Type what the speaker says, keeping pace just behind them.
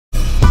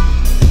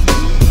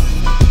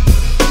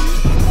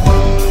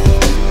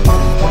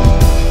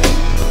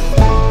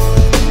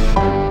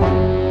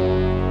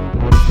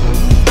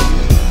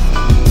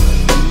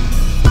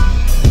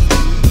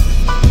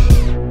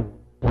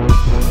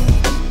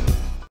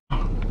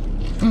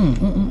Oh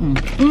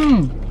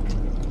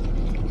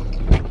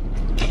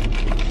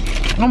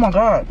my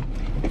God.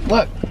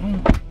 What?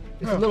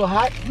 It's a little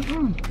hot.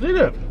 Eat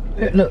it.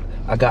 Look,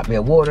 I got me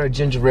a water,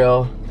 ginger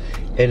ale,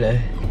 and a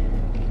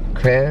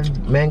cran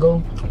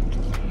mango.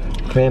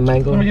 Let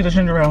me get the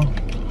ginger ale.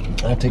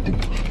 I'll take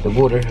the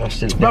water. I'll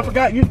sit But I down.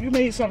 forgot you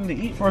made something to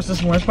eat for us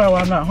this morning. That's probably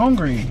why I'm not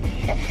hungry.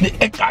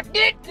 I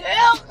did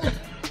tell.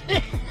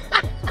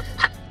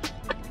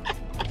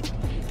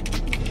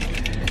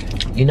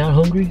 You not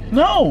hungry?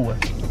 No.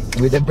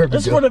 Where'd that burger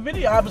This is go? for the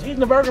video. I was eating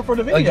the burger for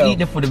the Oh, video. you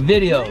eating it for the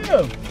video?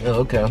 Yeah. Oh,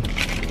 okay.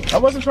 I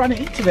wasn't trying to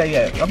eat today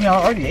yet. I mean,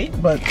 I already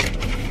ate, but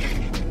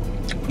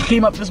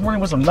came up this morning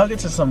with some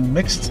nuggets and some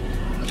mixed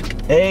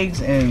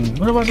eggs and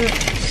what was it?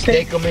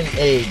 Steak 'em and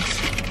eggs.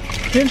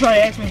 Then try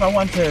to ask me if I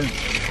wanted to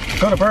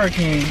go to Burger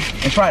King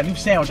and try a new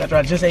sandwich after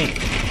I just ate.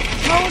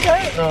 How was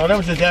that? No, that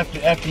was just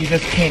after you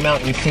just came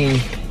out and seen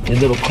your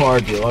little car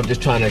deal. I'm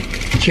just trying to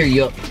cheer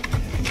you up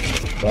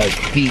by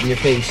feeding your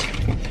face.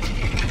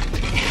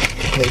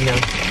 Okay, now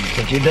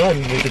since you're done,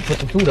 we can put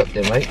the food up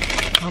there, right?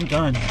 I'm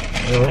done. All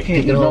right, I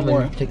can't eat no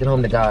more. Take it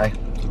home to Guy.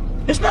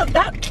 It's not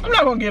that. I'm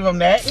not gonna give him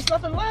that. There's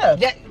nothing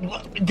left.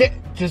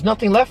 There's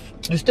nothing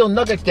left. There's still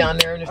nuggets down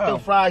there, and there's still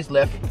fries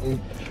left. And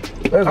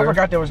burger. I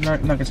forgot there was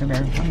nuggets in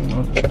there. I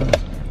don't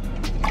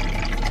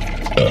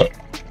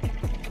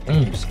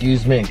know.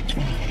 Excuse me.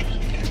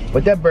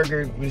 But that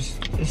burger it's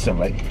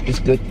alright. It's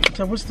good.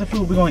 So what's the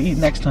food we're gonna eat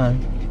next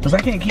time? Cause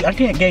I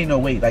can't gain no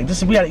weight. Like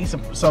this, we gotta eat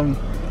some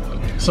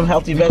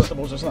healthy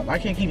vegetables or something. I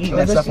can't keep eating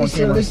that stuff on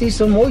camera. Let's eat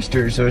some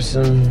oysters or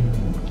some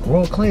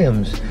raw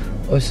clams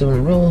or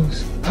some real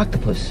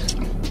octopus.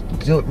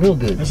 Do it real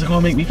good. This is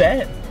gonna make me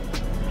fat.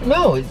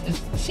 No,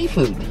 it's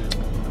seafood.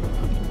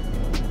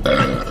 You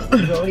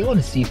already on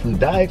a seafood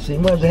diet, so you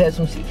might as well have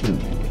some seafood.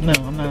 No,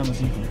 I'm not on a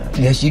seafood diet.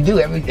 Yes, you do.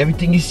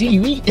 Everything you see,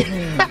 you eat.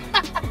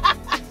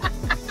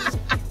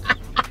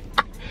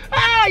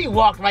 You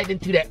walked right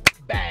into that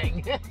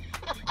bang.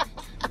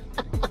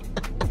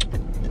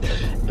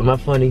 Am I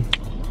funny?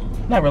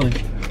 Not really.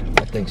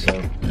 I think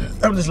so.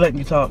 I'm just letting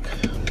you talk.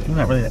 I'm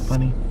not really that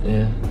funny.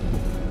 Yeah.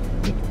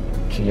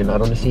 So you're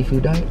not on the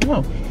seafood diet?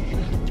 No.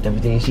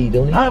 Everything you see, you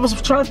don't eat? I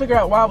was trying to figure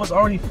out why I was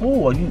already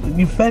full.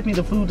 You fed me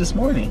the food this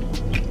morning.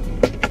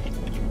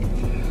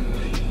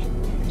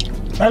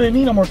 I didn't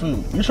need no more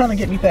food. You're trying to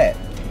get me fat.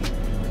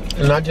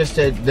 And I just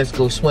said, let's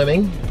go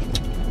swimming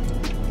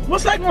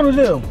What's that gonna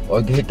do?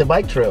 or hit the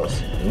bike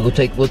trails. We'll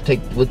take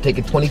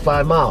it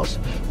 25 miles.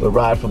 We'll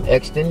ride from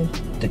Exton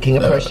to King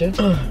of Prussia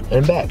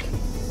and back.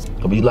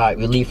 We'll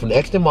leave from the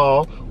Exton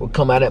Mall. We'll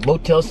come out at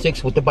Motel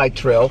 6 with the bike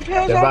trail. How's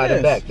Then that ride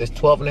it this? back. There's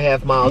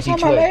 12.5 miles What's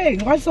each on my way.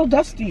 legs? Why is it so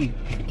dusty?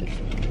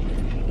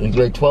 It's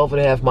like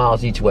 12.5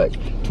 miles each way.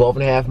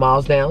 12.5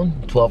 miles down,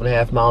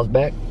 12.5 miles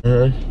back.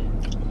 Go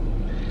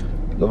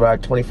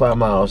ride 25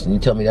 miles, and you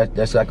tell me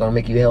that's not gonna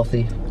make you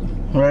healthy?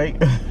 Right?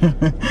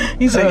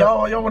 He said,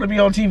 y'all want to be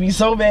on TV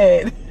so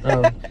bad.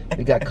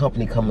 We got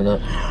company coming up.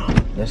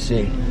 Let's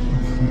see.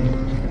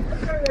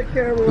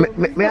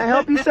 May I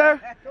help you,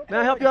 sir? May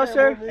I help you out,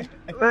 sir?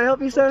 May I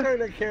help you, sir? Turn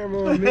that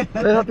camera on me.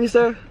 May I help you,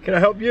 sir? Can I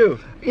help you?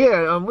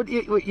 Yeah,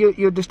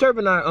 you're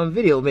disturbing our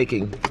video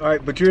making. All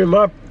right, but you're in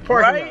my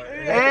parking Right? lot.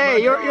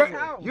 Hey,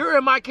 you're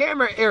in my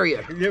camera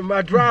area. You're in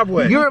my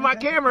driveway. You're in my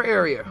camera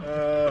area.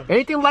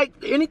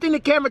 Anything the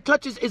camera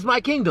touches is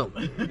my kingdom.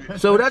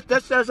 So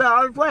that's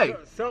how I play.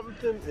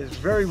 Something is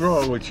very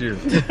wrong with you.